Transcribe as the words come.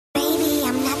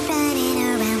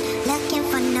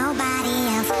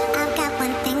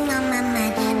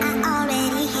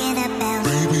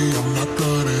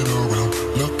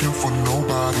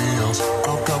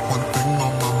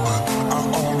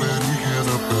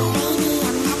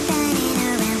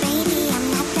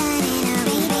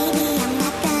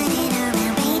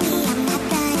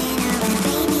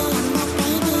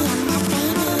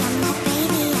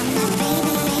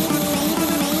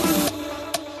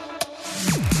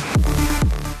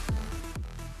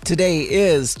Today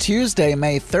is Tuesday,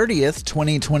 May 30th,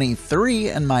 2023,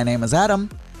 and my name is Adam.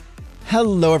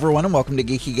 Hello, everyone, and welcome to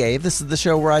Geeky Gay. This is the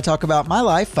show where I talk about my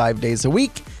life 5 days a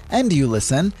week, and you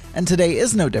listen, and today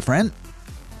is no different.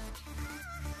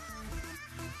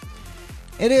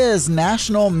 It is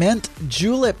National Mint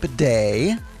Julep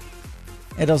Day.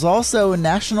 It is also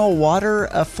National Water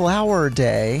a Flower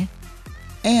Day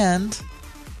and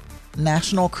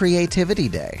National Creativity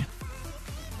Day.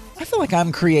 I feel like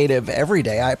I'm creative every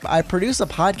day. I produce a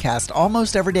podcast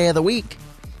almost every day of the week.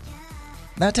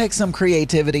 That takes some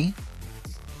creativity.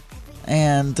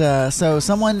 And so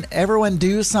everyone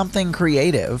do something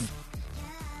creative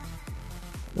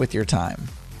with your time.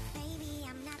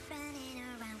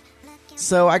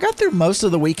 So I got through most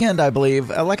of the weekend, I believe.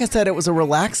 Like I said, it was a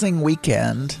relaxing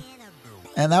weekend,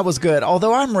 and that was good.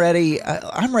 Although I'm ready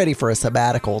for a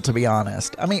sabbatical, to be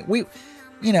honest. I mean,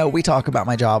 we talk about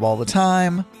my job all the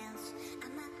time,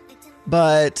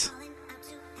 but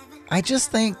I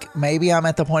just think maybe I'm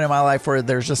at the point in my life where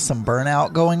there's just some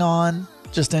burnout going on,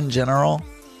 just in general.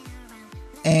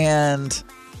 And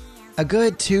a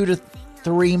good 2 to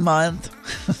 3 month.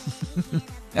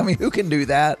 I mean, who can do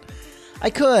that? I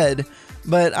could,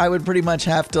 but I would pretty much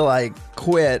have to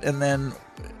quit and then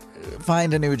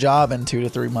find a new job in 2 to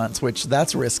 3 months, which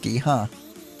that's risky, huh?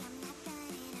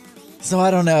 So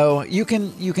I don't know. You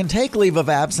can take leave of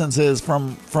absences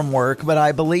from work, but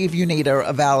I believe you need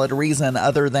a valid reason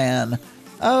other than,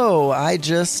 oh, I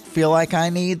just feel like I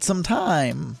need some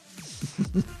time.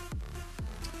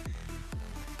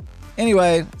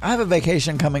 Anyway, I have a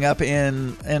vacation coming up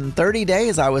in 30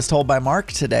 days, I was told by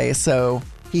Mark today. So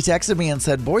he texted me and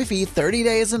said, Boyfie, 30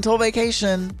 days until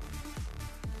vacation.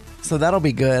 So that'll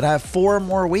be good. I have 4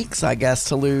 more weeks, I guess,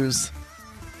 to lose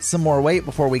some more weight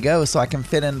before we go so I can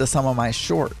fit into some of my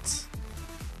shorts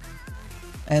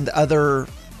and other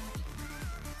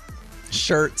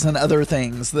shirts and other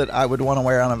things that I would want to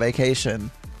wear on a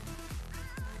vacation.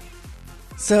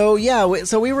 So yeah,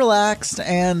 we relaxed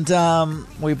and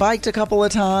we biked a couple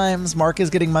of times. Mark is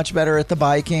getting much better at the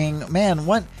biking.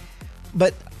 Man,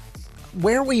 but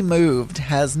where we moved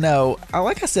has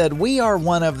like I said, we are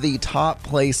one of the top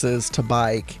places to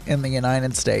bike in the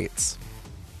United States.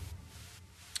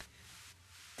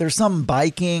 There's some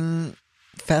biking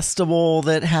festival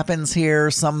that happens here,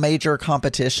 some major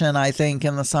competition, I think,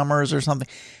 in the summers or something.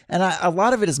 And a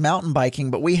lot of it is mountain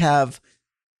biking, but we have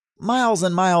miles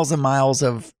and miles and miles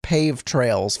of paved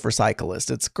trails for cyclists.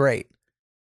 It's great.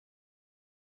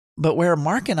 But where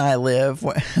Mark and I live,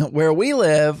 where we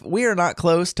live, we are not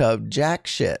close to jack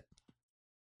shit.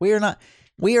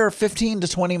 We are 15 to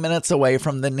 20 minutes away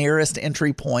from the nearest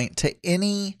entry point to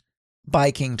any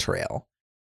biking trail.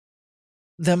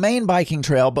 The main biking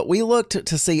trail, but we looked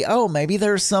to see, oh, maybe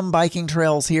there's some biking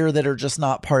trails here that are just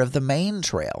not part of the main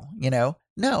trail,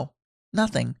 No,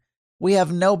 nothing. We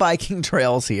have no biking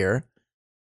trails here.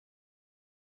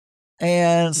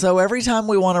 And so every time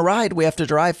we want to ride, we have to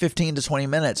drive 15 to 20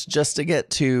 minutes just to get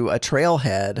to a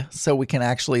trailhead so we can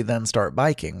actually then start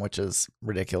biking, which is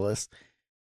ridiculous.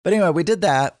 But anyway, we did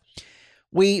that.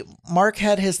 Mark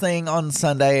had his thing on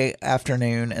Sunday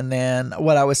afternoon, and then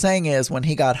what I was saying is when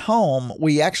he got home,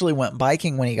 we actually went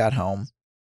biking when he got home.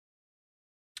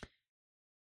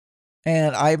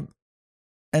 And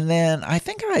then I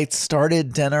think I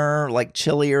started dinner like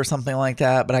chili or something like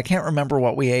that, but I can't remember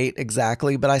what we ate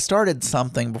exactly, but I started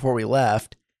something before we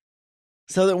left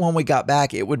so that when we got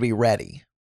back, it would be ready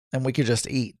and we could just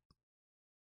eat.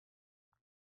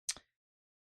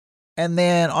 And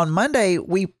then on Monday,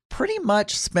 we pretty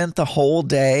much spent the whole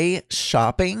day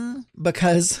shopping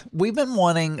because we've been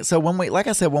wanting, so when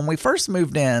we first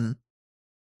moved in,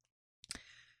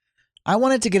 I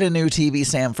wanted to get a new TV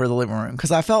stand for the living room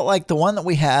because I felt like the one that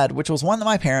we had, which was one that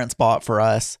my parents bought for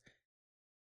us,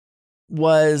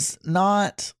 doesn't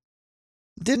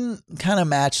kind of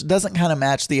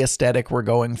match the aesthetic we're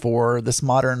going for, this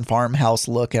modern farmhouse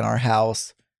look in our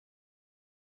house.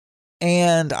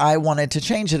 And I wanted to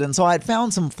change it. And so I'd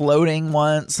found some floating,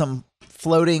 more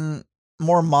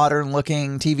modern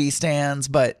looking TV stands.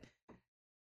 But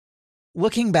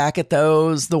looking back at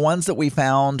those, the ones that we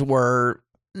found were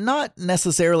not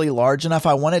necessarily large enough.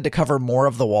 I wanted to cover more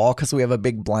of the wall because we have a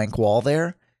big blank wall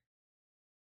there.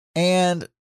 And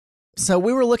so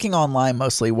we were looking online,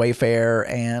 mostly Wayfair,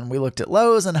 and we looked at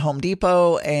Lowe's and Home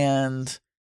Depot, and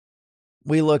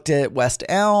we looked at West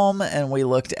Elm, and we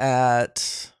looked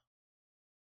at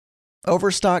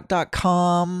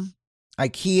Overstock.com,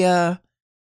 IKEA.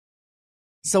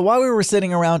 So while we were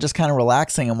sitting around just kind of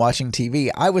relaxing and watching TV,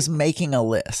 I was making a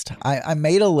list. I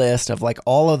made a list of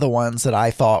all of the ones that I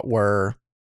thought were,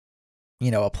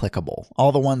 applicable,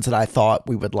 all the ones that I thought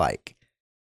we would like.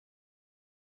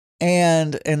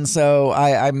 And so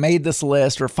I made this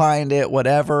list, refined it,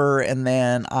 whatever, and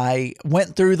then I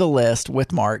went through the list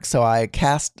with Mark. So I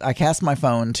cast my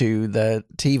phone to the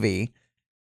TV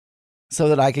so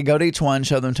that I could go to each one,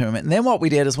 show them to him. And then what we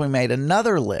did is we made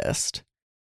another list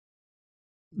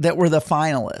that were the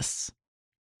finalists.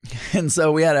 And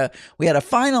so we had a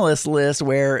finalist list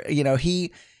where, you know,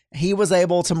 he was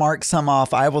able to mark some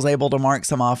off. I was able to mark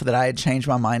some off that I had changed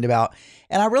my mind about.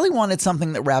 And I really wanted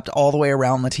something that wrapped all the way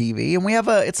around the TV. And we have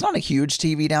it's not a huge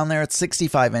TV down there. It's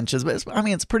 65 inches, but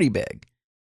it's pretty big.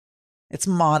 It's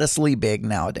modestly big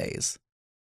nowadays.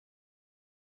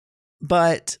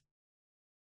 But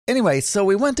anyway, so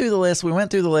we went through the list.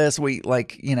 We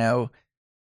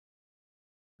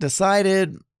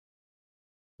decided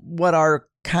what our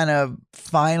kind of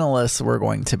finalists were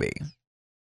going to be.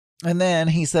 And then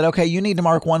he said, okay, you need to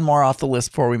mark one more off the list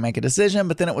before we make a decision.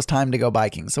 But then it was time to go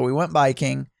biking. So we went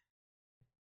biking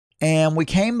and we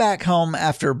came back home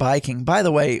after biking. By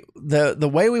the way, the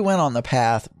way we went on the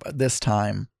path this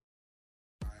time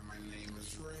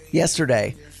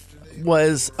yesterday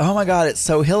was, oh my God, it's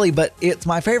so hilly, but it's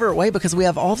my favorite way because we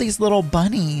have all these little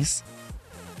bunnies.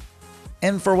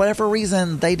 And for whatever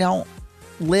reason, they don't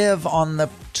live on the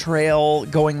trail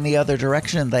going the other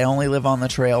direction. They only live on the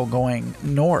trail going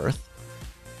north.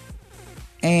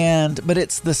 But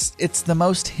it's the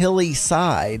most hilly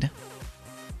side,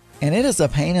 and it is a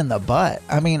pain in the butt.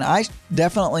 I mean, I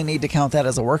definitely need to count that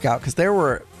as a workout because there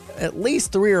were at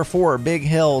least 3 or 4 big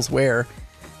hills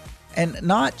and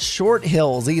not short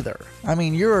hills either. I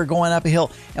mean, you're going up a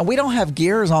hill, and we don't have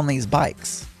gears on these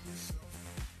bikes.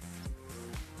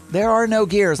 There are no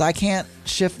gears. I can't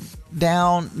shift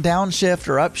downshift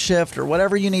or upshift or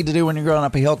whatever you need to do when you're going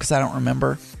up a hill because I don't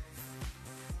remember.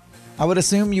 I would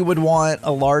assume you would want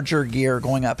a larger gear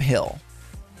going uphill.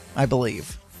 I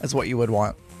believe is what you would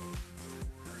want.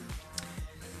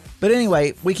 But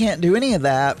anyway, we can't do any of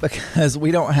that because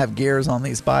we don't have gears on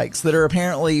these bikes that are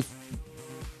apparently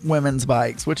women's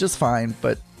bikes, which is fine.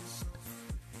 But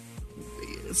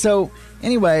so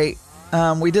anyway,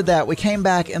 we did that. We came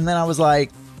back and then I was like,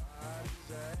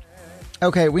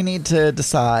 okay, we need to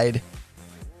decide.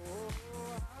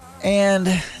 And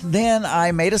then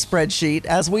I made a spreadsheet,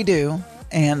 as we do,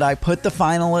 and I put the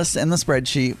finalists in the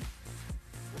spreadsheet.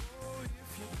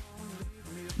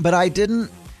 But I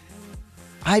didn't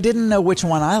know which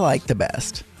one I liked the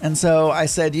best. And so I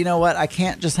said, you know what? I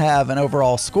can't just have an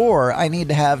overall score. I need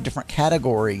to have different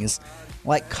categories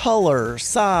like color,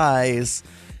 size,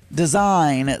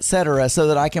 design, etc., so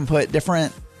that I can put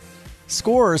different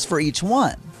scores for each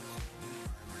one.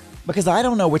 Because I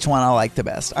don't know which one I like the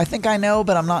best. I think I know,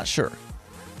 but I'm not sure.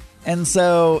 And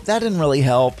so that didn't really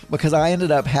help because I ended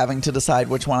up having to decide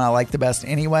which one I like the best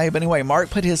anyway. But anyway,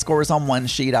 Mark put his scores on one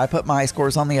sheet. I put my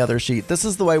scores on the other sheet. This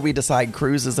is the way we decide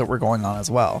cruises that we're going on as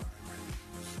well.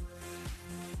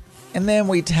 And then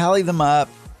we tally them up,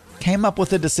 came up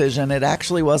with a decision. It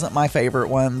actually wasn't my favorite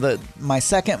one. My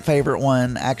second favorite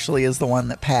one actually is the one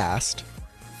that passed.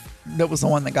 That was the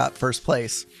one that got first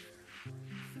place.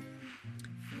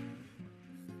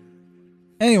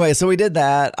 Anyway, so we did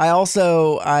that.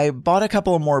 I bought a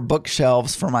couple of more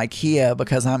bookshelves from IKEA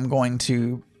because I'm going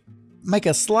to make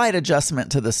a slight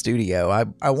adjustment to the studio.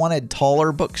 I wanted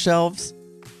taller bookshelves.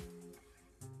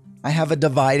 I have a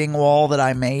dividing wall that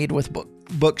I made with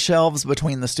bookshelves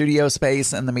between the studio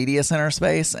space and the media center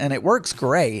space, and it works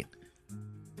great.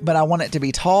 But I want it to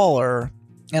be taller,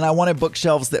 and I wanted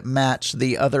bookshelves that match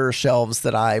the other shelves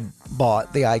that I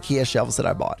bought, the IKEA shelves that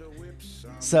I bought.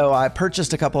 So I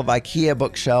purchased a couple of IKEA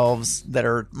bookshelves that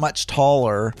are much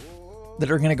taller that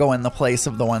are going to go in the place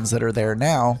of the ones that are there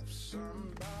now.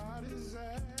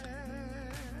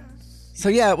 So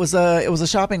yeah, it was a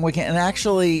shopping weekend, and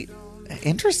actually,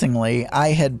 interestingly,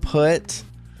 I had put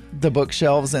the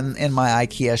bookshelves in my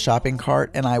IKEA shopping cart,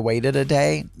 and I waited a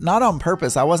day, not on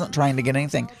purpose. I wasn't trying to get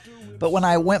anything, but when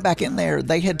I went back in there,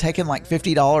 they had taken like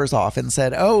 $50 off and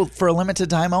said, "Oh, for a limited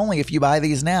time only, if you buy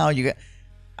these now, you get."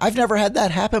 I've never had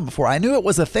that happen before. I knew it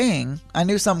was a thing. I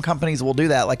knew some companies will do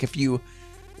that. Like if you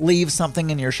leave something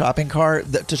in your shopping cart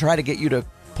to try to get you to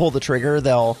pull the trigger,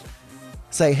 they'll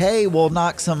say, "Hey, we'll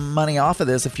knock some money off of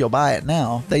this if you'll buy it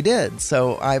now." They did.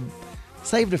 So I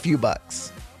saved a few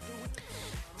bucks.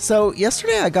 So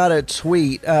yesterday I got a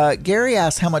tweet. Gary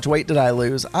asked, how much weight did I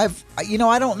lose? I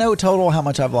don't know total how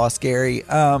much I've lost, Gary.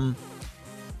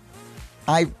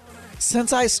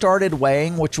 Since I started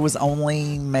weighing, which was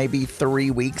only maybe 3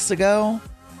 weeks ago,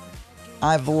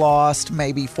 I've lost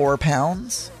maybe 4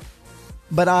 pounds.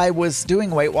 But I was doing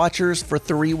Weight Watchers for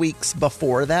 3 weeks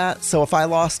before that. So if I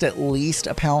lost at least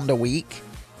a pound a week,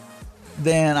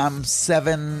 then I'm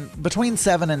between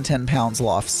 7 and 10 pounds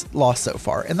lost so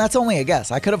far. And that's only a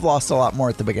guess. I could have lost a lot more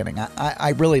at the beginning.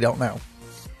 I really don't know.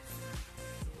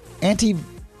 Auntie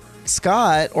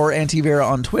Scott, or Auntie Vera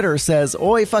on Twitter, says,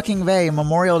 "Oi fucking vey,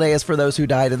 Memorial Day is for those who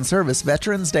died in service.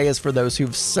 Veterans Day is for those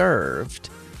who've served."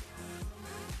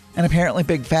 And apparently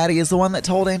Big Fatty is the one that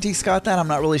told Auntie Scott that. I'm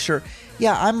not really sure.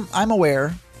 Yeah, I'm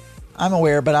aware.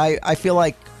 But I feel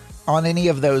like on any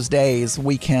of those days,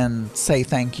 we can say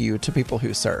thank you to people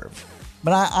who serve.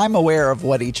 But I'm aware of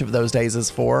what each of those days is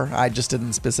for. I just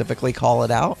didn't specifically call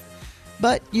it out.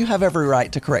 But you have every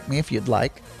right to correct me if you'd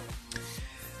like.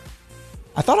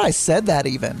 I thought I said that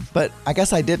even, but I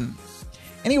guess I didn't.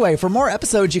 Anyway, for more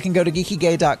episodes, you can go to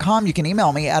geekygay.com. You can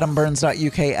email me,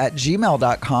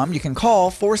 adamburns.uk@gmail.com. You can call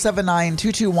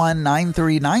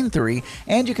 479-221-9393.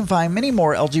 And you can find many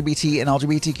more LGBT and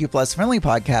LGBTQ plus friendly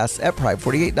podcasts at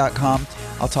pride48.com.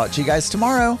 I'll talk to you guys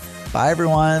tomorrow. Bye,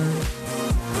 everyone.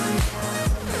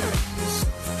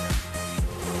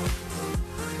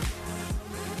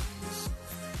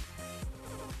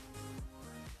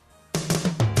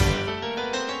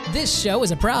 This show is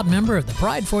a proud member of the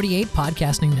Pride 48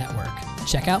 Podcasting Network.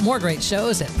 Check out more great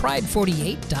shows at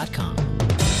pride48.com.